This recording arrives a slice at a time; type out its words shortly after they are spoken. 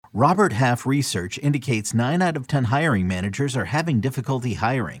Robert Half research indicates 9 out of 10 hiring managers are having difficulty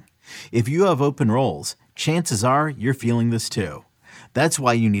hiring. If you have open roles, chances are you're feeling this too. That's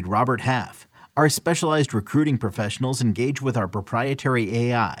why you need Robert Half. Our specialized recruiting professionals engage with our proprietary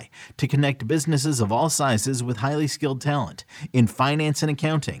AI to connect businesses of all sizes with highly skilled talent in finance and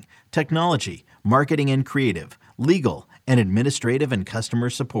accounting, technology, marketing and creative, legal, and administrative and customer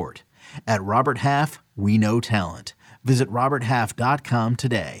support. At Robert Half, we know talent. Visit roberthalf.com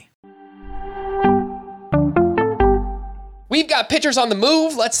today. We've got pitchers on the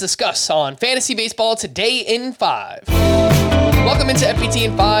move. Let's discuss on Fantasy Baseball Today in 5. Welcome into FPT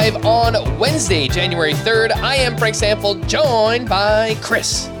in 5 on Wednesday, January 3rd. I am Frank Sample, joined by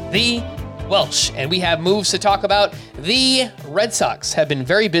Chris, the Welsh, and we have moves to talk about. The Red Sox have been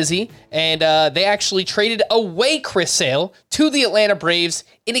very busy, and they actually traded away Chris Sale to the Atlanta Braves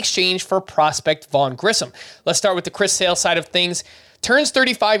in exchange for prospect Vaughn Grissom. Let's start with the Chris Sale side of things. Turns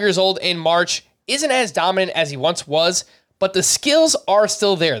 35 years old in March, isn't as dominant as he once was, but the skills are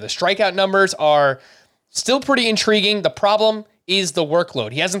still there. The strikeout numbers are still pretty intriguing. The problem is the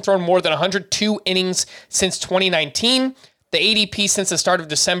workload. He hasn't thrown more than 102 innings since 2019. The ADP since the start of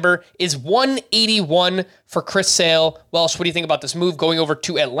December is 181 for Chris Sale. Welsh, what do you think about this move going over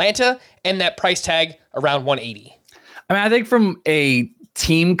to Atlanta and that price tag around 180? I mean, I think from a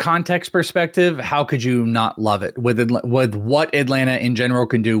team context perspective, how could you not love it with what Atlanta in general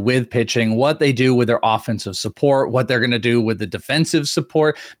can do with pitching, what they do with their offensive support, what they're going to do with the defensive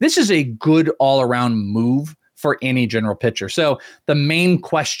support. This is a good all-around move for any general pitcher. So the main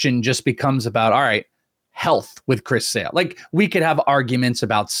question just becomes about, all right, health with Chris Sale. Like, we could have arguments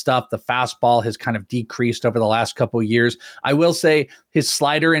about stuff. The fastball has kind of decreased over the last couple of years. I will say his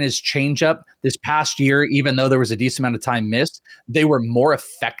slider and his changeup this past year, even though there was a decent amount of time missed, they were more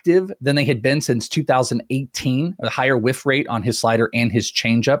effective than they had been since 2018. A higher whiff rate on his slider and his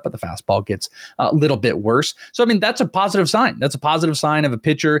changeup, but the fastball gets a little bit worse. So, I mean, that's a positive sign. That's a positive sign of a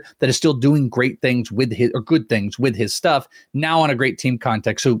pitcher that is still doing great things with his, or good things with his stuff, now on a great team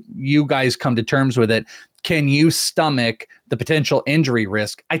context. So you guys come to terms with it. Can you stomach the potential injury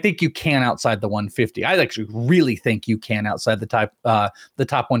risk? I think you can outside the 150. I actually really think you can outside the top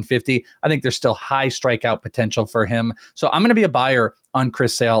 150. I think there's still high strikeout potential for him. So I'm going to be a buyer on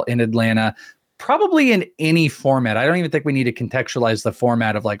Chris Sale in Atlanta, probably in any format. I don't even think we need to contextualize the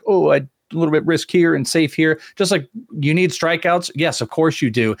format of like, oh, a little bit risk here and safe here. Just like you need strikeouts. Yes, of course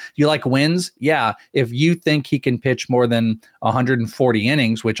you do. You like wins? Yeah. If you think he can pitch more than 140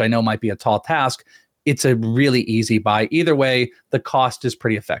 innings, which I know might be a tall task, it's a really easy buy. Either way, the cost is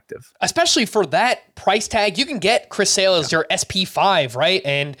pretty effective. Especially for that price tag, you can get Chris Sale as your SP5, right?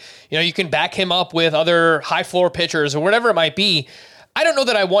 And you can back him up with other high floor pitchers or whatever it might be. I don't know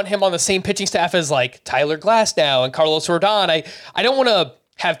that I want him on the same pitching staff as like Tyler Glasnow and Carlos Rodon. I don't want to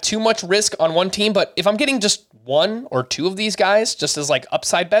have too much risk on one team, but if I'm getting just one or two of these guys just as like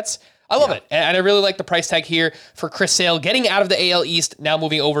upside bets, I love it. And I really like the price tag here for Chris Sale, getting out of the AL East, now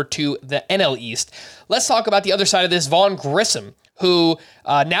moving over to the NL East. Let's talk about the other side of this, Vaughn Grissom, who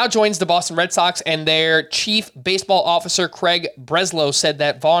now joins the Boston Red Sox, and their chief baseball officer, Craig Breslow, said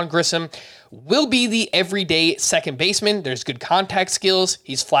that Vaughn Grissom will be the everyday second baseman. There's good contact skills.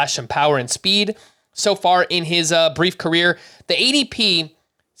 He's flashed some power and speed so far in his brief career. The ADP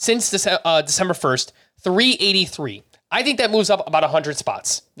since December 1st, 383. I think that moves up about 100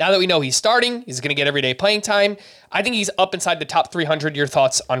 spots. Now that we know he's starting, he's going to get everyday playing time. I think he's up inside the top 300. Your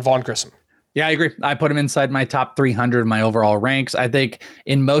thoughts on Vaughn Grissom? Yeah, I agree. I put him inside my top 300, my overall ranks. I think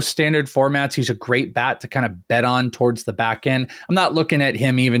in most standard formats, he's a great bat to kind of bet on towards the back end. I'm not looking at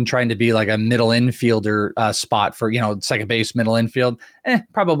him even trying to be like a middle infielder spot for, second base, middle infield.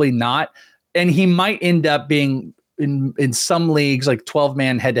 Probably not. And he might end up being in some leagues, like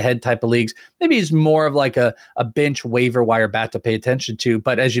 12-man head-to-head type of leagues, maybe he's more of like a bench waiver wire bat to pay attention to.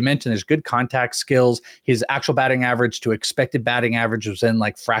 But as you mentioned, there's good contact skills. His actual batting average to expected batting average was in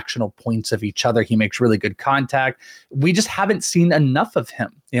like fractional points of each other. He makes really good contact. We just haven't seen enough of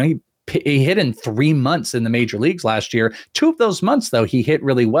him. He hit in 3 months in the major leagues last year. 2 of those months, though, he hit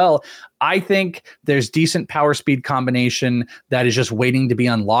really well. I think there's decent power speed combination that is just waiting to be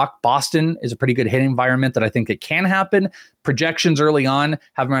unlocked. Boston is a pretty good hitting environment that I think it can happen. Projections early on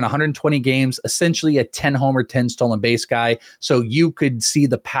have him around 120 games, essentially a 10 homer, 10 stolen base guy. So you could see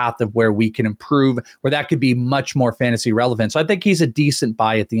the path of where we can improve, where that could be much more fantasy relevant. So I think he's a decent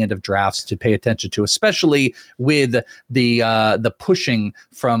buy at the end of drafts to pay attention to, especially with the pushing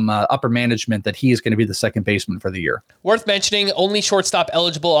from upper management that he is going to be the second baseman for the year. Worth mentioning, only shortstop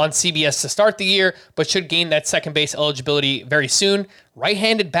eligible on CBS to start the year, but should gain that second base eligibility very soon.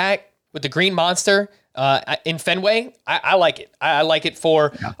 Right-handed bat with the Green Monster. in Fenway, I like it. I like it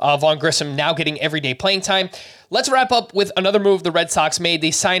for Vaughn Grissom now getting everyday playing time. Let's wrap up with another move the Red Sox made.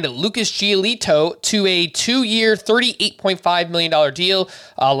 They signed Lucas Giolito to a 2-year, $38.5 million deal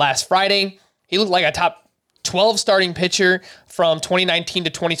last Friday. He looked like a top 12 starting pitcher from 2019 to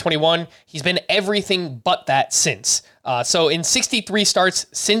 2021. He's been everything but that since. So in 63 starts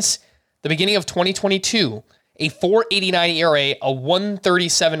since the beginning of 2022, a 4.89 ERA, a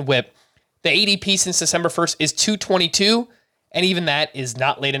 137 whip. The ADP since December 1st is 222, and even that is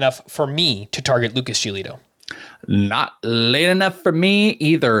not late enough for me to target Lucas Giolito. Not late enough for me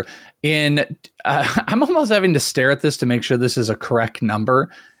either. I'm almost having to stare at this to make sure this is a correct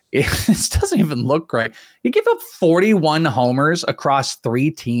number. This doesn't even look right. He gave up 41 homers across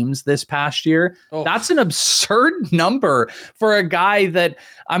 3 teams this past year. Oh. That's an absurd number for a guy that,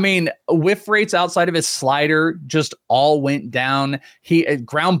 whiff rates outside of his slider just all went down.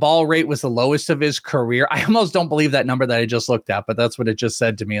 Ground ball rate was the lowest of his career. I almost don't believe that number that I just looked at, but that's what it just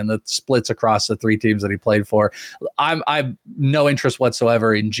said to me. And the splits across the 3 teams that he played for. I've no interest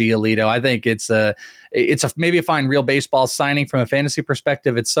whatsoever in Giolito. I think it's maybe a fine real baseball signing from a fantasy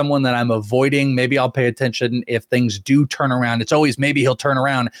perspective. It's someone that I'm avoiding. Maybe I'll pay attention if things do turn around. It's always maybe he'll turn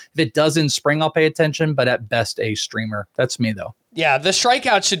around. If it does in spring, I'll pay attention, but at best a streamer. That's me though. Yeah, the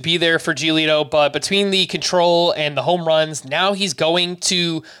strikeout should be there for Giolito, but between the control and the home runs, now he's going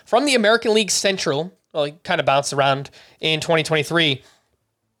from the American League Central, well, he kind of bounced around in 2023,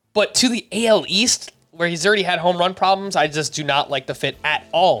 but to the AL East, where he's already had home run problems. I just do not like the fit at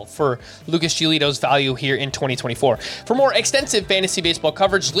all for Lucas Giolito's value here in 2024. For more extensive fantasy baseball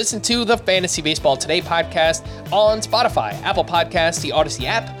coverage, listen to the Fantasy Baseball Today podcast on Spotify, Apple Podcasts, the Odyssey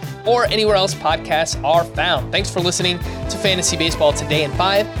app, or anywhere else podcasts are found. Thanks for listening to Fantasy Baseball Today in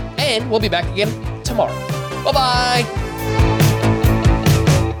 5, and we'll be back again tomorrow. Bye-bye.